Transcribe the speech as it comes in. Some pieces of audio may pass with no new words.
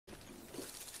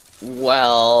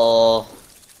Well,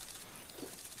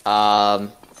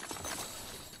 um,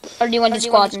 Or do you want to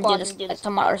squad and do this like,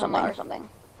 tomorrow or something?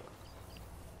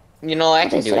 you know, I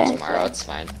can do it today? tomorrow. It's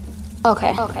fine.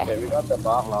 Okay. Okay, we got the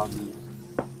bot lobby.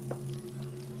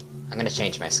 I'm gonna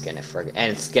change my skin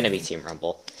and it's gonna be Team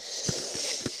Rumble.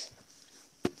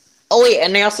 Oh wait,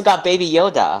 and they also got Baby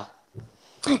Yoda.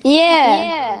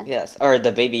 Yeah. Yes, or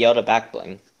the Baby Yoda back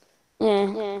bling.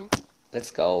 Yeah.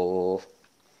 Let's go.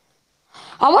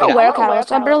 I want to Yeah. wear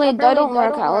Catalyst. I don't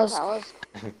wear Catalyst.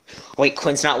 Wait,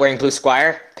 Quinn's not wearing Blue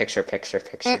Squire? Picture.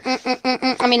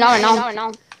 I mean, no.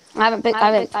 I haven't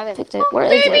picked it. Where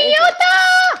is Baby it?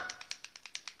 Yoda!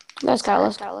 There's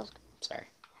Catalyst. Sorry.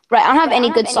 Right, I don't have any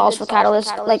good salts for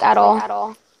Catalyst, like, at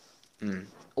all.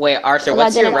 Wait, Arthur, I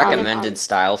what's your didn't- recommended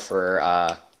style for,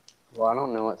 Well, I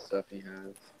don't know what stuff he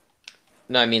has.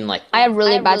 No, I mean, like, I have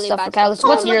really bad stuff for Catalyst.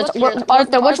 What's yours?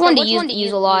 Arthur, which one do you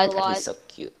use a lot? he's so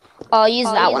cute. Oh, use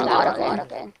that one a lot,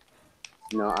 okay.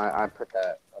 No, I put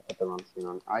the wrong skin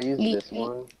on. I use this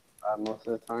one most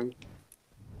of the time.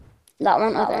 That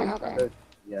one? Okay.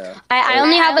 Yeah. I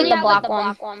only have, like, the black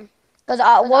one. Because,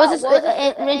 what was this?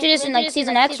 It introduced in, like,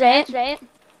 Season X, right?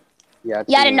 Yeah,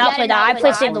 Yeah, I did not play that. I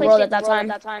played Save the World at that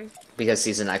time. Because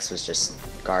Season X was just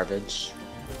garbage.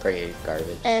 Pretty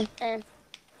garbage.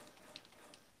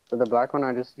 For the black one,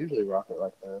 I just usually rock it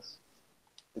like this.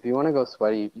 If you want to go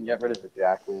sweaty, you can get rid of the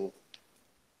jackal.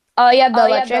 Oh, you have the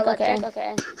electric? Okay.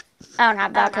 I don't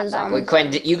have that because, Wait,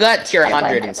 Quinn, you got tier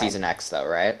 100 in Season X, though,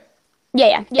 right?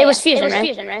 Yeah. It was Fusion,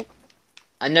 right?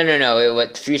 No.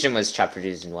 Fusion was Chapter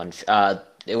Season 1.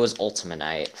 It was Ultimate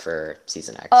Night for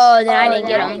Season X. Oh, then I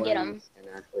didn't get him.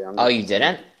 Oh, you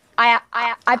didn't? I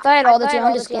thought I had all the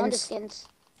 200 skins.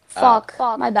 Fuck.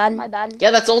 My bad.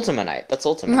 Yeah, that's Ultimate Night. That's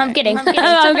Ultimate I'm Night. kidding.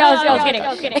 I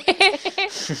was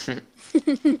kidding.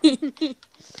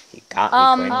 You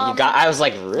got me, Quinn. I was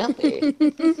like, really?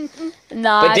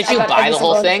 Nah. But did you buy the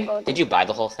whole thing? Did you buy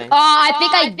the whole thing? Oh, I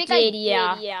think I did,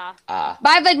 yeah. But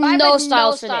I have like no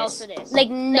styles for this. Like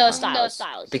no styles.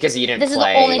 Because you didn't This is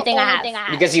play. the only thing I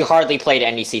have. Because you hardly played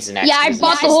any Season X. Yeah, I Season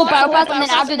bought X the whole style. Battle Pass, and then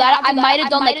after that, I might have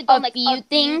done like a few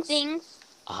things.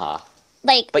 Uh-huh.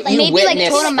 Like But you maybe like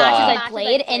witnessed total matches the- I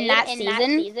played in that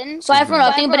season. So I have for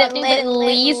nothing, but at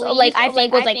least like I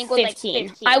think was like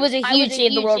 15. I was a huge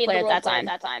Save the World player at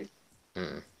that time.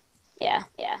 Mm. Yeah.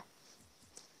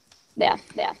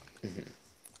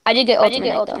 I did get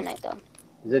Ultimate though.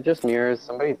 Is it just mirrors?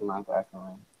 Somebody's not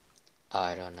echoing.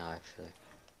 I don't know, actually.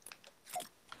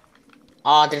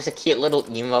 Aw, there's a cute little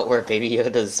emote where Baby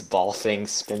Yoda's ball thing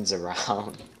spins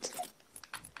around.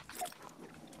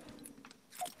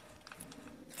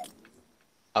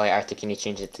 Oh wait, Arthur, can you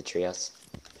change it to trios?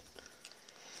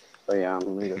 Oh yeah,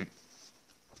 I'm leaving.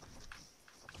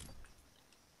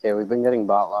 Okay, we've been getting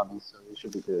bot lobbies, so we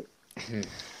should be good.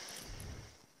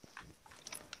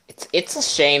 It's a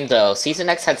shame though. Season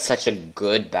X had such a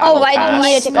good battle Oh, I pass.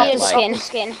 need to take that, off like- the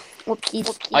skin.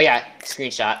 Whoopsies. Oh yeah,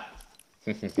 screenshot.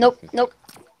 Nope.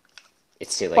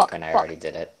 It's too late Fuck, when I fuck. already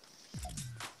did it.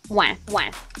 Wah.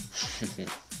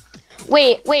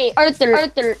 Wait, Arthur.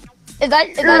 Is that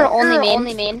your only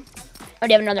main? Or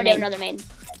do you have another main?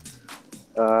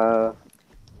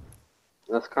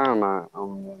 That's kind of my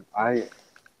only one. I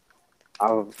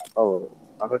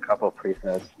have a couple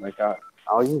presets. Like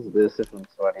I'll use this if I'm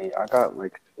sweaty. I got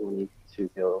like 22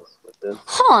 kills with this.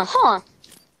 Huh.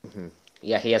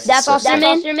 Yeah, he has. That's also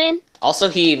also your main? Also,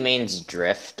 he mains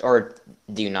Drift, or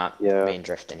do you not Yeah. main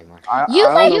Drift anymore? You I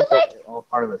don't know like- if that's all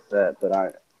part of the set, but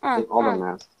I think all the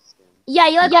masks. Yeah,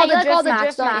 you like all the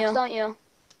drift maps, don't you?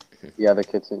 Yeah, the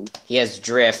kitten. He has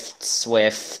Drift,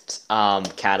 Swift,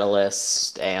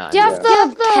 Catalyst, and Do you have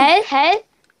the pet?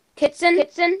 Kitson?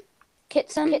 What's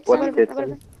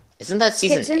kitten? isn't that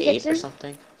season Kitson, 8 or Kitson?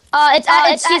 something?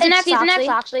 It's season X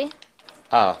actually.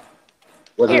 Oh.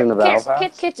 Was it in the battle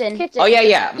pass? Kitson. Oh yeah.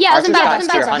 Yeah, it was Arthur in got Battle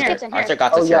tier Pass. 100. Here. Arthur got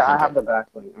to Oh tier yeah, I 100. have the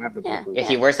back bling. I have the Yeah. blue Yeah,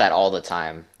 he wears that all the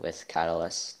time with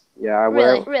Catalyst. Yeah, I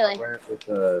wear Really? I wear it with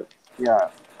the yeah.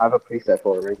 I have a preset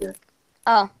for it right here.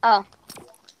 Oh.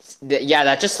 Yeah,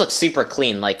 that just looks super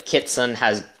clean. Like Kitson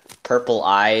has purple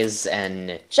eyes,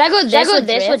 and Should I go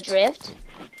this with drift?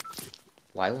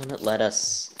 why won't it let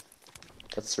us?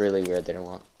 That's really weird. They don't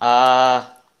want.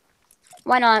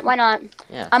 Why not?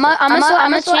 Yeah. I'm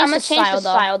gonna change the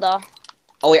style though.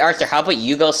 Oh wait, Arthur, how about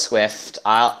you go Swift?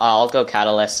 I'll go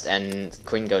Catalyst, and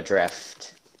Queen go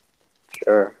Drift.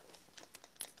 Sure.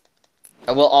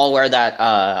 We'll all wear that.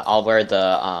 I'll wear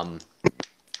the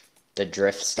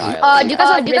Drift style. Do you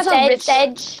guys have Rift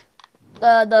Edge?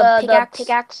 The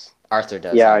pickaxe? Arthur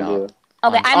does. Yeah, I don't. do.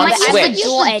 Okay, On I might have the Switch.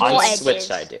 dual edges. On Switch,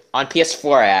 I do. On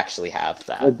PS4, I actually have The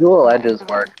that. dual edges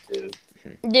work too.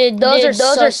 Dude, those are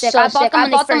so sick. I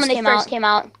bought them when they first came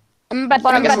out. I remember I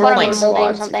bought I them guess we're playing in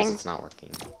squads something. because it's not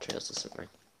working. Trails doesn't work.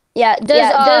 Yeah,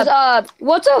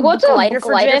 what's a glider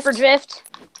for drift?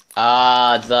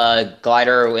 The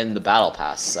glider in the battle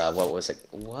pass. What was it?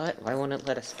 What? Why won't it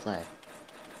let us play?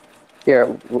 Here,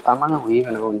 I'm gonna leave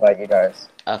and I'll invite you guys.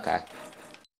 Okay.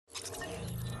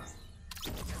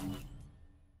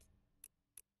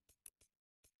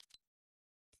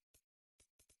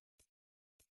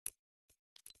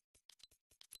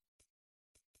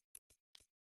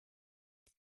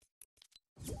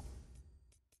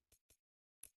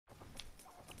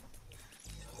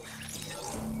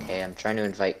 Okay, I'm trying to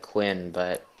invite Quinn,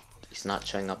 but he's not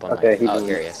showing up on Okay, my... Oh,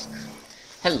 here he is.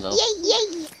 Hello.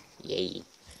 Yay! Yay.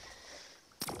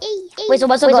 Wait, so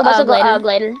what's a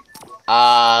glider?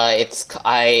 I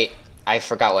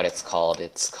forgot what it's called.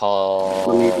 It's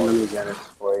called... Let me get it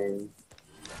for you.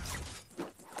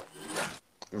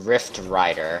 Rift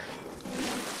Rider.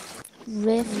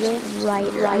 Rift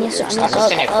Rider. I'm just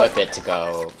gonna equip it to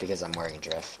go because I'm wearing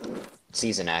Drift.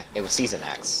 Season X. It was Season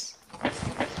X.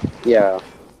 Yeah.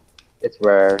 It's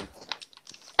rare.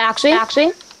 Actually?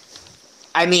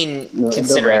 I mean, No, the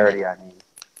considering... rarity, I mean.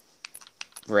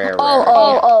 Rare.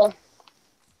 Oh.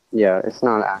 Yeah, it's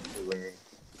not actually rare.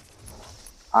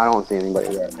 I don't see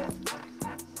anybody rare.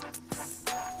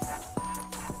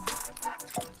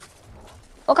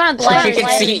 What kind of glider?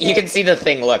 You can see the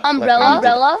thing. Look.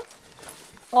 Umbrella?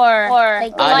 Or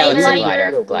like no, it's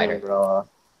glider? a glider. Umbrella.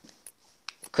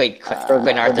 Quick,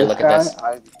 Arthur, look at this.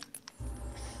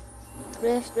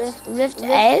 Rift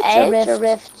Edge or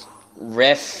Rift?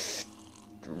 Rift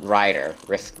Rider.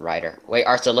 Wait,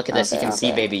 Arthur, look at this. You can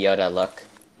see Baby Yoda. Look.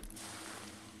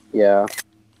 Yeah.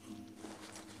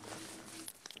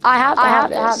 I have to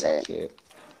have So it. cute.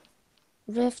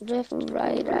 Rift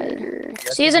Rider.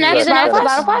 Season X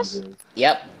Battle Pass?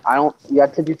 Yep. You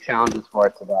have to do challenges for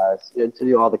it, Tobias. You have to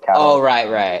do all the catalogs. Oh,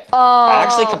 right. Oh, I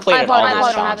actually completed all I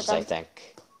those challenges, I think.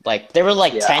 Like, there were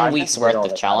like 10 weeks worth all of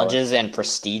the challenges and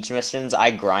prestige missions. I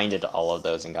grinded all of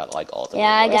those and got like all of them.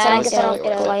 Yeah, I guess I don't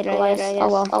get a lighter. glider.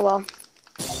 Oh well.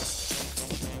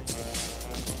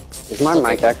 Is my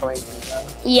mic echoing?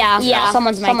 Yeah.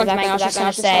 Someone's mic is echoing. I was just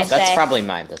gonna say. That's probably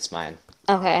mine. That's mine.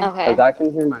 Okay. Because I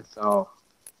can hear myself,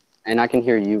 and I can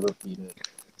hear you repeat it.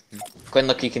 Quinn,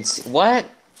 look, you can see. What?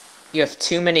 You have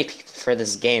too many people for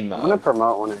this game I'm gonna mode.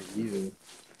 promote one of you.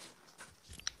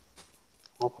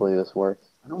 Hopefully this works.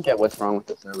 I don't get what's wrong with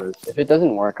the servers. If it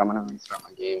doesn't work, I'm gonna restart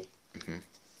my game.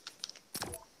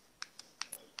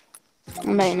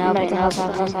 I'm ready now. What the hell's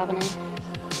happening?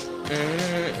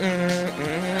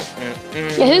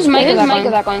 Yeah, whose mic is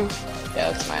that going?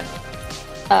 Yeah, that's mine.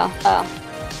 Oh.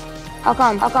 How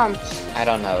come? I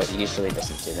don't know. It usually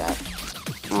doesn't do that.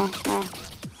 Oh.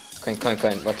 Quinn,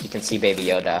 look, you can see Baby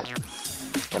Yoda.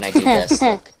 When I do this,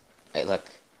 look. Wait, look.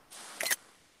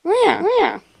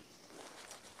 Yeah.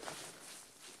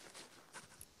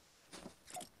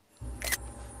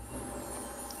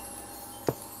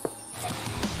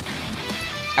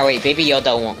 Oh wait, Baby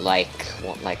Yoda won't like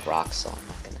rocks, so I'm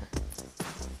not gonna.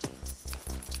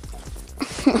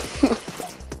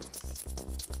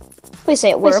 Please say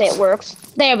it works.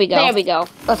 There we go.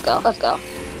 Let's go.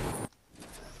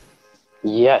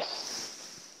 Yes!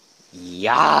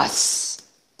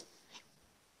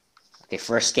 Okay,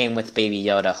 first game with Baby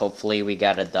Yoda. Hopefully we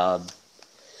got a dub.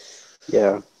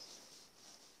 Yeah.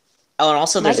 Oh, and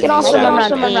also there's I can also a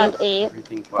run around 8.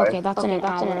 Everything twice. Okay, that's an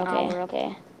hour,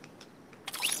 okay.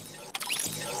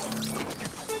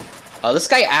 Oh, this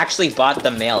guy actually bought the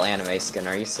male anime skin.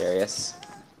 Are you serious?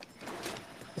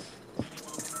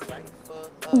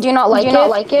 Do you not like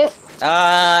it?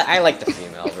 I like the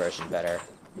female version better.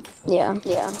 Yeah.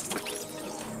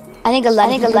 I think a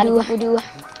lot of people do.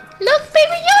 Look,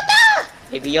 Baby Yoda!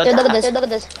 Baby Yoda. Dude, look at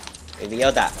this. Baby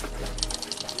Yoda.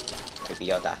 Baby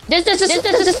Yoda. This is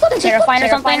terrifying or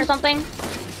something.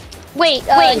 Wait,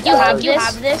 you have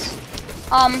this?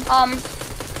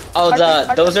 Oh,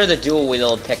 those are the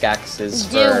dual-wielded pickaxes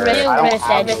for... Rift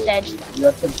Edge. You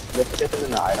have to get them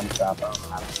in the item shop.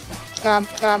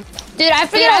 Dude, I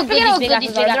forget how good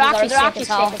these big axes are. They're actually sick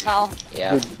as hell.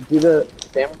 Yeah. Do the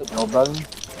same with the build button.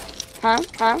 Huh?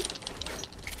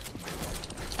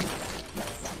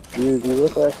 You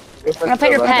look like... I'm gonna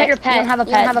pet your pet. You don't have a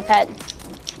pet.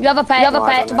 You have a pet.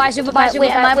 Tobias, you have a pet.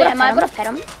 Wait, am I gonna pet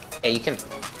him? Yeah, you can...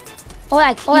 Oh,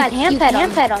 you can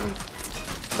pet him.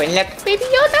 Quinn, look. Baby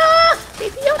Yoda!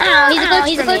 Baby Yoda! Oh,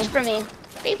 he's a glitch for me.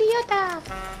 Baby Yoda!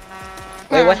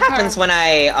 Wait, what happens when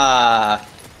I,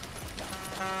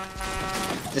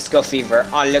 Disco Fever?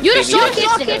 Oh, look, You Baby just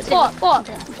Yoda's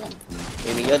floating.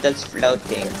 Baby Yoda's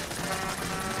floating.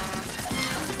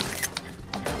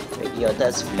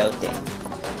 Yoda's floating.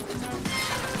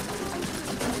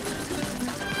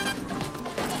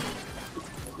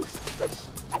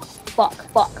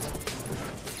 Fuck.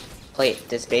 Wait,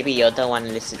 does Baby Yoda want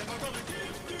to listen?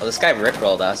 Oh, this guy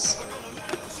rickrolled us.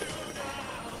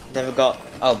 Never got.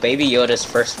 Oh, Baby Yoda's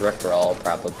first rickroll,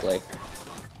 probably.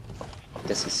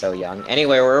 This is so young.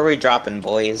 Anyway, where are we dropping,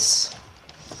 boys?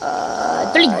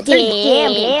 I'm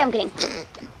kidding.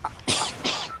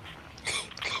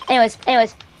 Anyways.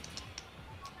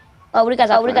 Oh, what do you guys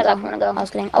got? I was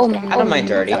kidding. Oh, I don't mind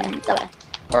dirty. Okay.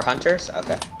 Or hunters?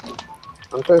 Okay.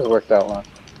 Hunters worked out well.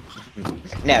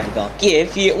 Never gonna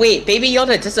give you. Wait, Baby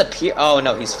Yoda disappeared. Oh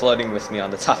no, he's floating with me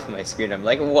on the top of my screen. I'm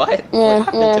like, what? What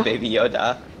happened to Baby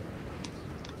Yoda?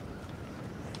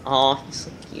 Oh, he's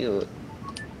so cute.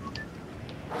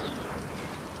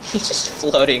 He's just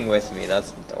floating with me.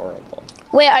 That's adorable.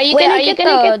 Wait, are you gonna get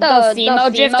the female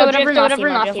drift or whatever? Not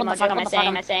female. What the fuck am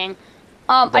I saying?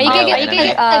 Are you gonna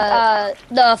get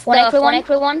the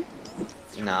Fortnite one?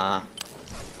 Nah.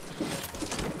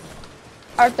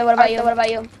 Arthur, what about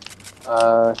you?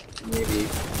 Maybe.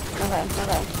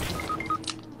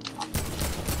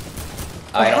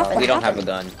 Okay. We don't have a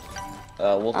gun.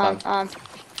 We'll come.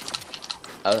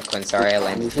 Oh, Quinn, sorry I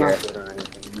landed here.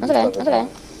 Okay.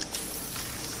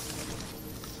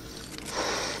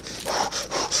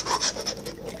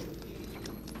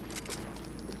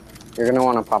 You're gonna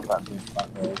want to pop that thing spot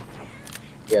there.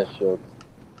 Yeah, sure.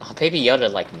 Oh, Baby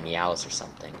Yoda like meows or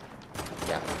something.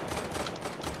 Yeah.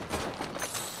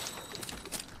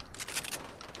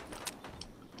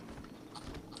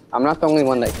 I'm not the only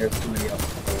one that hears somebody else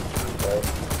saying right?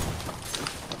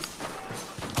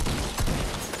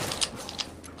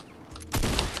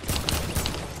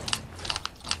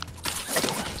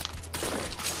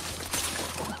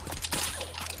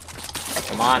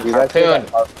 Come on, You guys hear harpoon!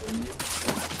 that harpoon?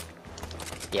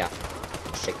 Yeah.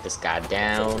 Shake this guy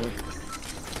down.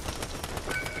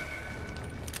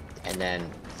 And then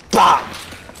BOP!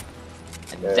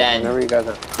 And Yeah, then whenever you guys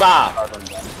are BOP! hard on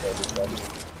them, so just let me-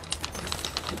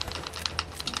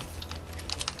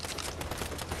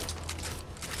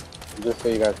 Just so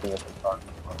you guys can get some start.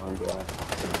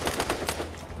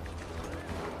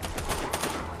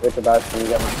 Wait, the best, can you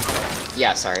get my...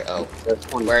 Yeah, sorry, oh. There's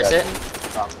 20 Where is it?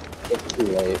 seconds. It's too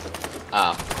late.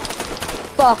 Oh.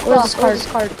 Fuck, where's this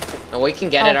card? No, we can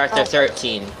get it, Arthur.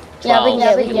 13, 12,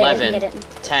 Yeah, we can get it, 11,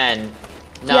 10,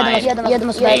 9, You had the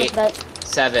most 8, bet.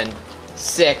 7,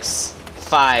 6,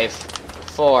 5,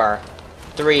 4,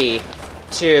 3,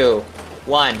 2,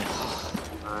 1.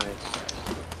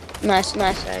 Nice.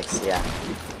 Nice. Thanks, yeah.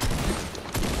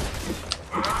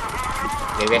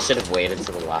 Maybe I should have waited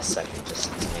till the last second just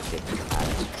to make it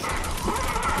dramatic.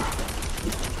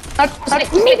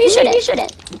 Maybe you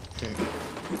shouldn't.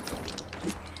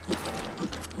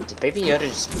 Did Baby Yoda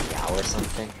just meow or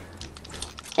something?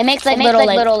 It makes like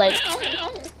little like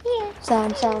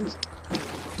sounds.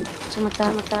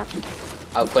 Something like that.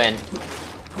 Oh, Quinn.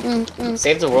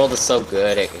 Save the World is so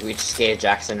good. We just gave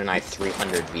Jackson and I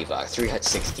 300 V-Bucks.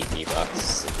 360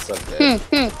 V-Bucks. It's so good.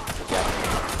 Yeah.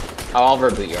 I'll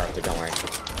reboot you, Arthur. Don't worry.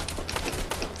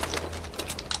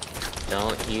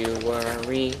 Don't you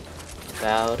worry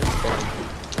about a thing.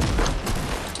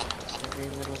 Every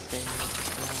little thing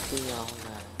will be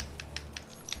alright.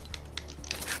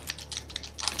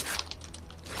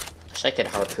 Wish I could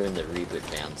harpoon the reboot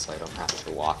van so I don't have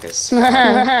to walk as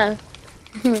far.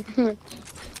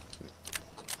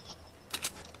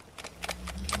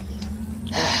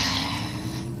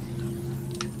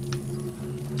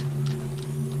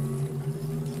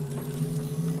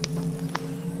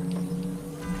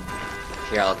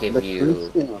 Here, I'll give The you blue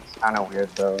screen looks kind of weird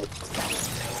though.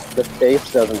 The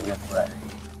face doesn't look right.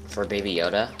 for Baby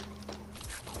Yoda.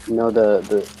 No, the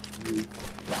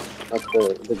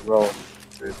girl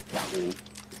fruit screen.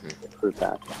 The fruit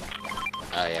pack.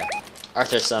 Oh yeah.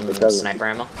 Arthur, some It doesn't. sniper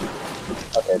ammo.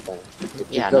 Okay, thanks. It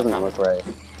Yeah, just no doesn't problem. look right.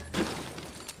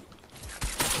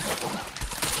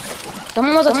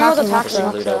 Someone was attacking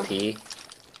Person loot us. OP.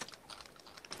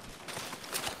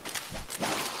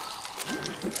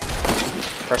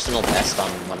 Personal best on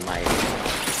one of my.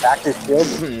 Back to shield.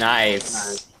 Nice.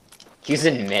 Nice. He was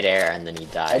in midair and then he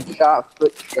died. Headshot,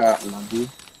 foot shot, monkey.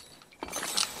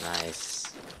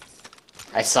 Nice.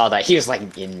 I saw that. He was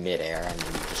like in midair and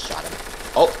then you just shot him.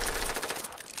 Oh!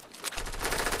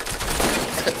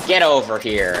 Get over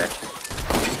here.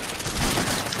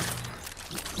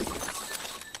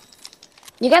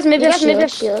 You guys maybe have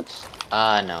shields.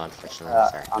 No, unfortunately.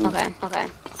 Sorry. Okay.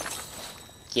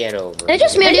 Get over It's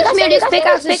just me. here. These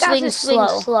pickaxes swing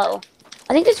slow.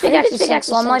 I think this pickaxe is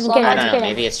slow. I'm not even I don't kidding. know,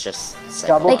 maybe it's just...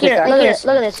 Double Like here, pickaxe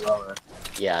look at is this. slower.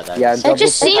 Yeah, that's... Yeah, It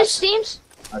just seems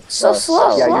That's so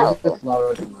slow. Yeah, slow. yours is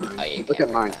slower than mine. Oh, you Look can't.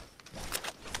 at mine.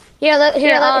 Here,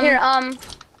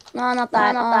 no, not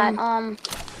that.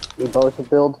 We both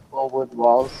build full wood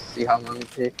walls. See how long it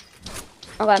takes.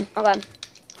 Okay.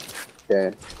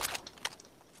 Okay.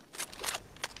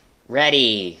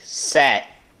 Ready, set,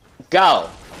 go!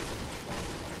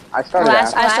 I started.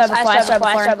 I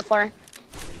started before.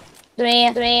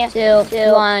 3, 2,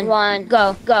 1,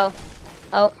 go.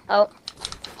 Oh.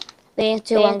 3,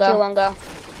 2, 1, go.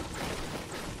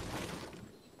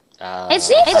 It's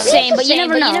the same, but you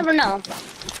never know.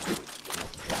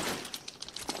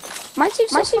 Mine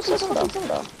seems so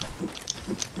slow.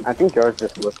 I think yours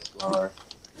just looks slower.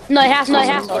 No, it has to be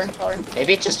slower.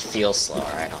 Maybe it just feels slower,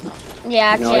 I don't know.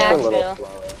 Yeah, No, it's a little true.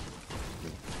 slower.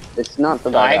 It's not the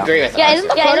No, I agree with Yeah, that. isn't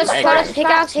the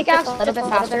Protoss pickaxe a little bit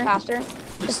faster?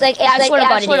 Just like, I swear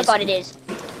to God it is.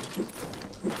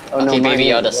 Oh, no, Okay, mine Baby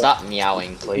is. Yoda, stop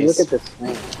meowing, Look please. at this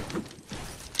thing.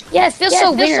 Yeah, it feels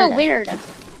so weird.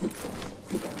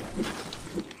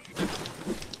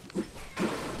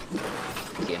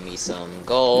 Give me some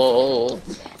gold.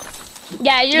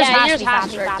 Yeah, yours has to be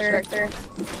faster.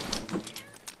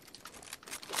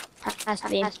 Has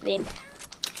to be.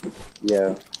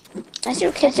 Yeah. I see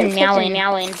your kids are meowing.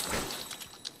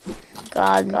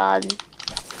 God.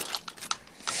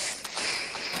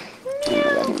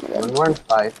 When we're in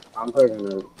fight, I'm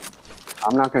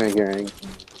not gonna hear anything.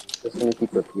 Just gonna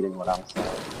keep repeating what I'm saying.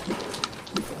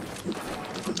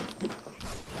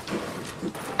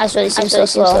 That's really seems so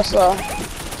slow.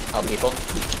 Oh, people?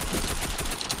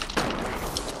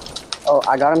 Oh,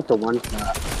 I got him to one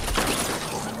shot.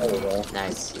 There we go.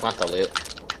 Nice. You want the loot?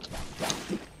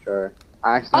 Sure.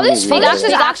 I Oh, this accidentally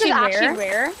pickaxe is reloaded. actually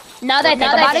rare. Now that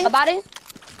I think about it.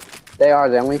 They are.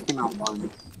 They only came out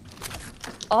once.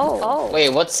 Oh. Wait,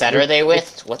 what set are they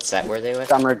with? What set were they with?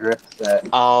 Summer drift set.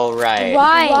 Oh, right.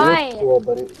 Why? It was cool,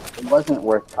 but it wasn't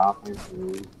worth talking to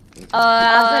me.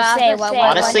 I was gonna say,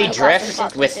 Honestly, what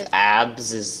drift with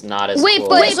abs is not as Wait, cool.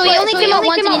 but as so you only came out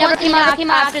once and you never came out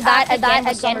after that again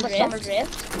with Summer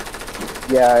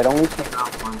Drift? Yeah, it only came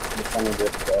out once in Summer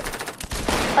drift set.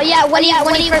 Oh yeah, when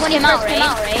he first came out, right?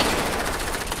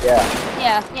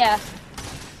 Yeah. Yeah.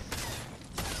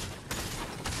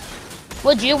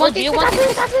 Would you want this?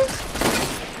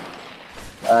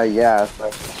 Yeah, so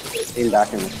it came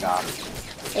back in the shop.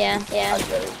 Yeah.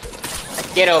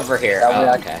 Get over here. That way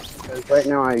Oh, I okay. Because right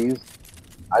now I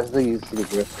still use the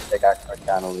drift pickaxe for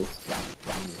catalyst.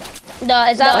 No,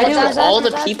 is Why do that all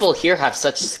the people here have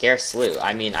such scarce loot?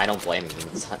 I mean, I don't blame them.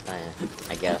 It's not,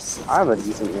 I guess. I have a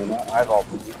decent loot. I have all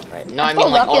the Right. No, I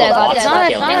mean, like, all the bots It's that not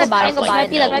kill think have, about it. It might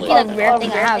be no like loot. rare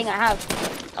thing I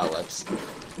have. Oh, whoops.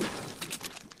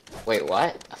 Wait,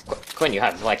 what? Quinn, you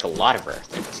have, like, a lot of earth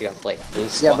things. You have, like, blue Yeah,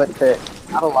 stuff. but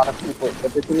not a lot of people.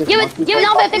 But the thing is, most people-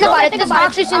 No, but think about it. This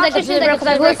actually seems like it's really rare because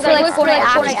I really feel like Fortnite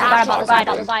actually forgot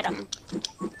about this item.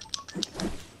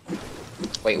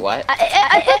 Wait, what?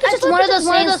 I think it's just one of those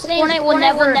things Fortnite will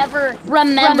never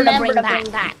remember to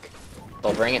bring back.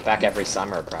 They'll bring it back every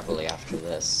summer, probably, after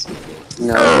this.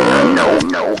 No.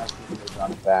 Got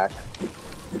it back.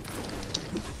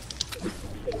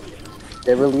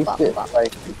 They released it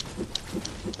like.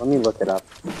 Let me look it up.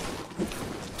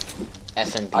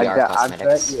 FNBR I bet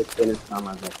Cosmetics. you it's been a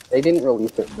summer. But they didn't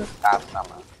release it this past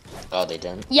summer. Oh, they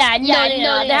didn't? Yeah, no,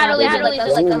 they had released it like They the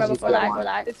only summer released before it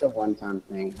that. It's a one-time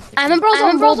thing. I remember I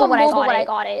was on mobile when I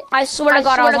got it. I swear to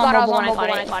God I was on mobile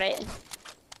when I got it.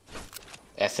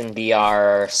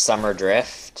 FNBR Summer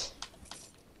Drift.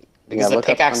 Because Yeah, the look up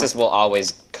pickaxes Summer- will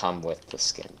always come with the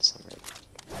skin. Summer.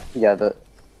 Yeah, the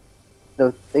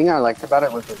thing I liked about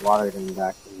it was the water getting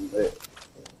back in, but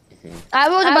I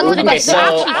was about to Okay, say, so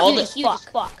all the- huge as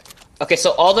fuck. Okay,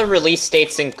 so all the release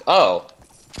dates in... Oh.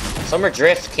 Summer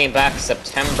Drift came back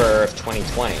September of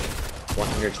 2020.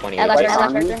 128 Yeah, that's days. right.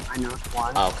 on me, I know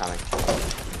one. Oh, coming.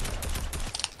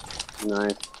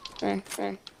 Nice.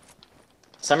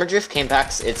 Summer Drift came back...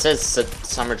 It says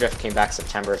Summer Drift came back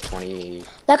September of 20...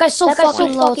 That guy's so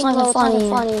fucking low, it's not even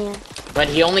funny. But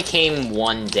he only came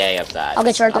one day of that.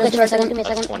 Okay, sure, give me a second.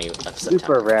 Of 20 of Super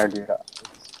September. rare, dude.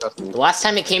 Trust me. The last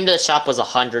time it came to the shop was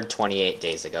 128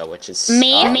 days ago, which is...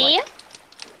 Me?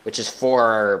 Which is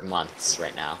 4 months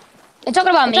right now. You're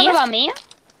talking about me?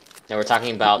 No, we're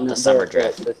talking about the Summer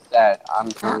Drift. The set, I'm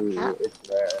telling you, it's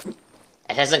rare.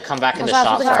 It hasn't come back in the I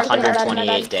shop got for you.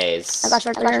 128 days. I got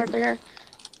short there.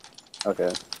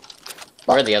 Okay.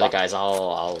 Where are the other guys?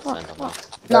 I'll send them off.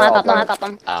 No, I got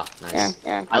them. Oh, nice.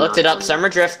 Yeah. I looked it up. Summer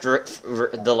Drift,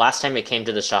 the last time it came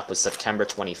to the shop was September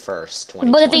 21st,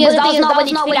 2020. But the thing is, that was not when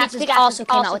these pickaxes also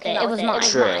came out with it. It was not.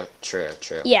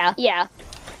 True. Yeah.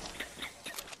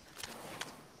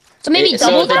 So maybe So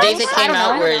double the that? days it I came don't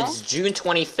out know. was June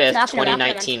 25th, Not gonna-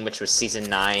 2019, which was season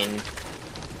 9.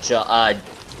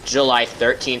 July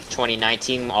 13th,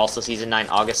 2019, also season 9.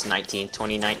 August 19th,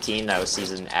 2019, that was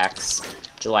season X.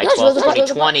 July 12th,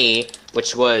 2020,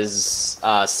 which was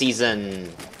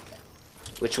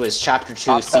chapter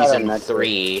 2, season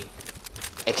 3.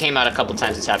 It came out a couple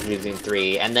times in chapter 2, season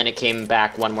 3, and then it came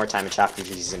back one more time in chapter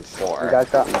 2, season 4. You guys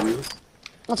got minis?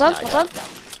 What's up? No, What's up?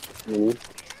 Minis?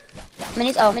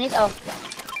 Minis. Oh, minis. Oh.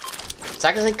 It's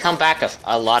actually come back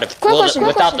a lot of Quick question,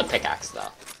 without the pickaxe though.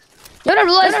 You don't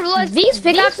realize these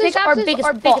pickaxes are big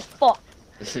as fuck.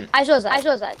 I shows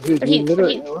that. Dude, They're you huge.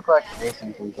 literally you look like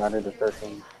Jason from Friday the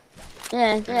 13th.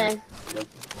 Yeah.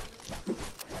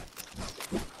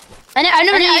 I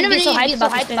never knew you'd be so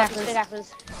hyped about these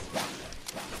pickaxes.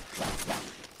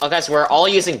 Oh guys, we're all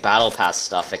using battle pass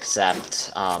stuff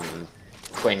except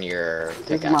Quinn, your This is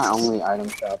pickaxe. my only item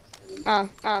shop.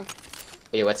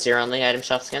 Wait, what's your only item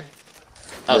shop skin?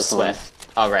 Oh, This one. Swift.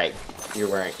 Oh right, you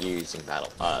weren't using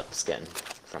battle skin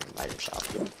from item shop.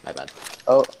 My bad.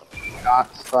 Oh,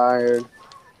 shots fired.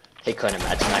 Hey, couldn't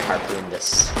imagine I harpooned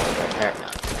this right there.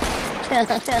 No.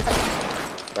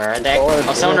 Where are they? Forward,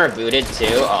 Oh, someone forward. rebooted too.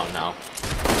 Oh no.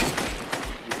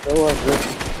 Still a good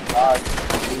shot.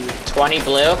 20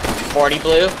 blue, 40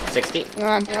 blue, 60. You're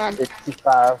on.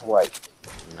 65 white.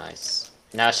 Nice.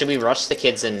 Now, should we rush the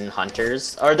kids and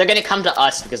hunters? Or they're gonna come to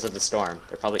us because of the storm.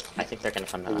 I think they're gonna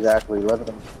come to us. Exactly. Let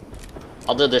them.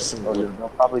 Although there's some Oh, blue. they'll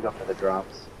probably go for the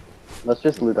drops. Let's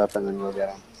just loot up and then we'll get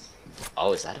them.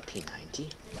 Oh, is that a P90?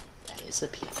 That is a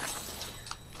P90.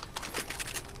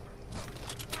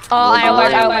 Oh, I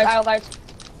got.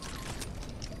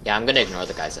 Yeah, I'm gonna ignore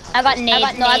the guys at I got nades.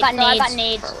 I got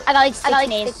nades. I got like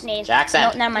 6 nades. Jackson.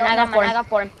 No, never mind. I got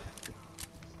 4.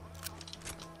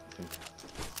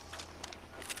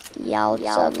 Yo,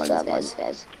 guys.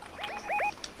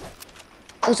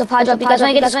 Oh, so pod drop. You guys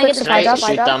wanna get this quick Should supply I drop?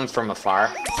 shoot them from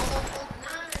afar?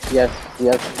 Yes.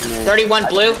 31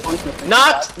 blue.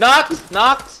 Knocked!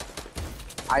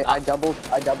 I double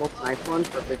sniped one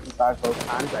for 55 both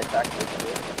times. I cracked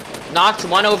it. Knocked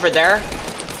one over there.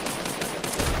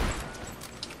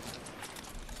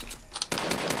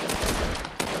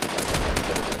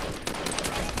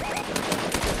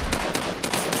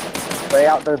 Spray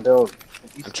out their build.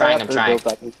 If you I'm spray trying, out I'm their trying. builds,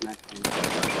 I can snipe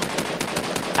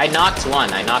them. I knocked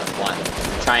one.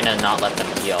 I'm trying to not let them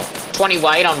heal. 20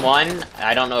 white on one.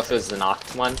 I don't know if it was the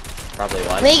knocked one. Probably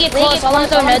was. When you get close, I want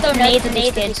to throw nades at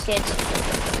these kids.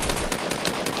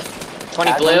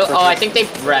 20 blue. Oh, I think they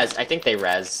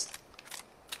res.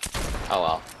 Oh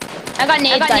well. I got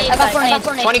nades, guys. I got 4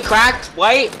 nades. 20 cracked.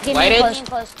 White. Get me Whited.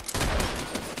 close.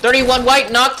 31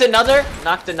 white. Knocked another.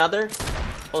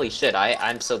 Holy shit!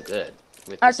 I'm so good.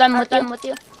 With Alright, this. so I'm with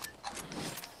you.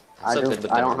 I'm so good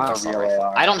with I the don't have assault a real rifle.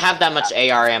 AR. I don't have that much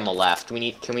AR ammo left.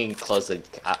 Can we close the?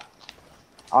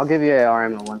 I'll give you AR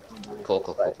ammo once.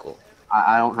 Cool.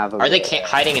 I don't have a. Are they real AR.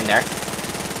 hiding in there?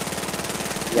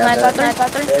 Yeah, Knife they're-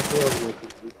 out there. they're healing me.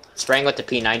 Spraying with the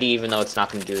P90, even though it's not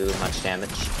going to do much damage.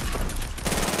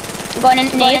 Going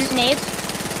in nades.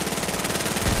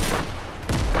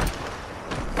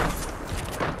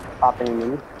 Popping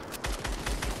in.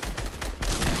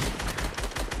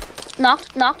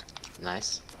 Knocked.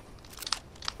 Nice.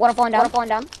 Water falling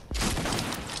down.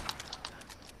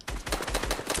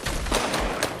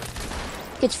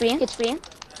 It's free.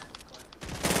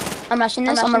 I'm rushing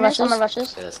this. I'm gonna rush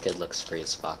this. Yeah, this kid looks free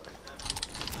as fuck.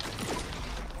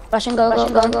 Rushing, go.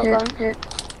 Here.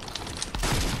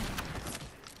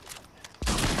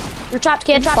 You're trapped,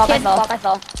 kid. Fuck, I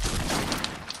fell.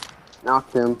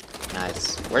 Knocked him.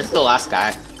 Nice. Where's the last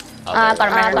guy? Oh, I there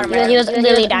got we him. go. He was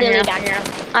literally down here. I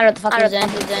don't know what the fuck he was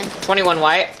in. 21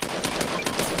 white.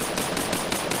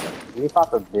 He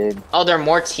popped a big. Oh, there are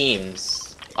more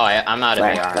teams. Oh, I'm out of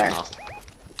Where? AR Where? ammo.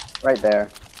 Right there.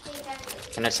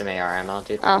 Can I have some AR ammo,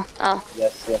 dude? Oh.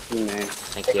 Yes, you may.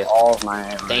 Thank Take you. all of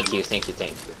my AR. Thank you.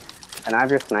 And I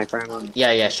have your sniper ammo.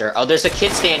 Yeah, sure. Oh, there's a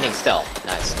kid standing still.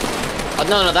 Nice. Oh,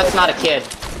 no, that's not a kid.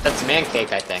 That's man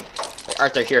cake, I think. Wait,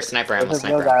 Arthur, here, sniper ammo, There's a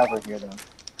sniper guy ammo. over here though.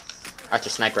 Arthur,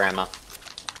 sniper ammo.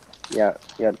 Yeah.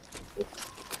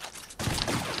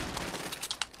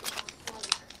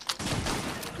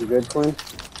 You good, Quinn?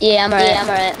 Yeah, I'm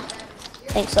alright.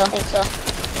 Think so.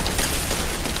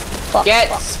 Fuck. Get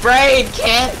sprayed,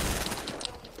 kid!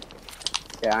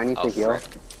 Yeah, I need Oh, to heal.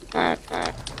 frick.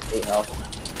 Alright. 8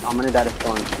 health. I'm gonna die to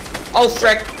storm. Oh,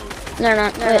 frick! No.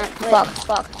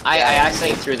 Fuck. I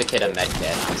actually threw the kid a med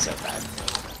kit. I'm so bad.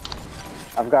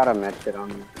 I've got a medkit on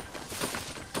me.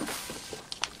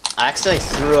 I actually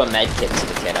threw a med kit to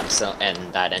the kid. And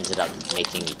that ended up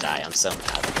making me die. I'm so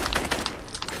mad.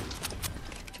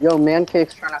 Yo,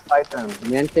 Mancake's trying to fight them.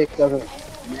 Mancake doesn't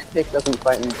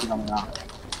fight me because I'm not.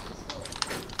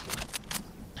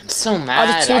 I'm so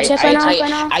mad. two chips right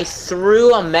now? I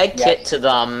threw a med Yeah. kit to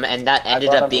them, and that ended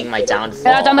brought up them being in my too.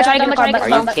 downfall. I'm trying to get a card, Are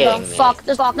you kidding me? Fuck,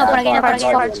 there's no point in getting a card.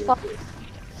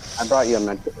 I brought you a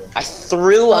medkit. I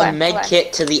threw a Okay, med okay.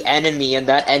 kit to the enemy, and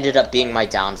that ended up being my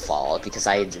downfall because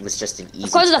it was just an easy.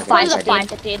 Of course, it's a target. fine,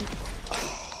 dude.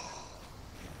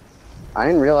 I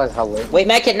didn't realize how late. Wait,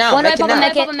 med kit now. One Med right kit pop a now.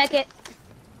 med kit.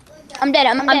 I'm dead.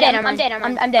 I'm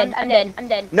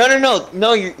dead.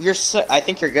 No, you're so, I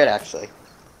think you're good actually.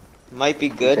 Might be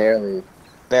good. Barely.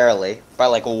 Barely. By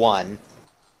like 1. What?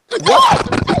 No,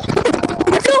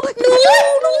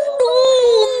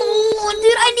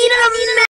 dude, I needed a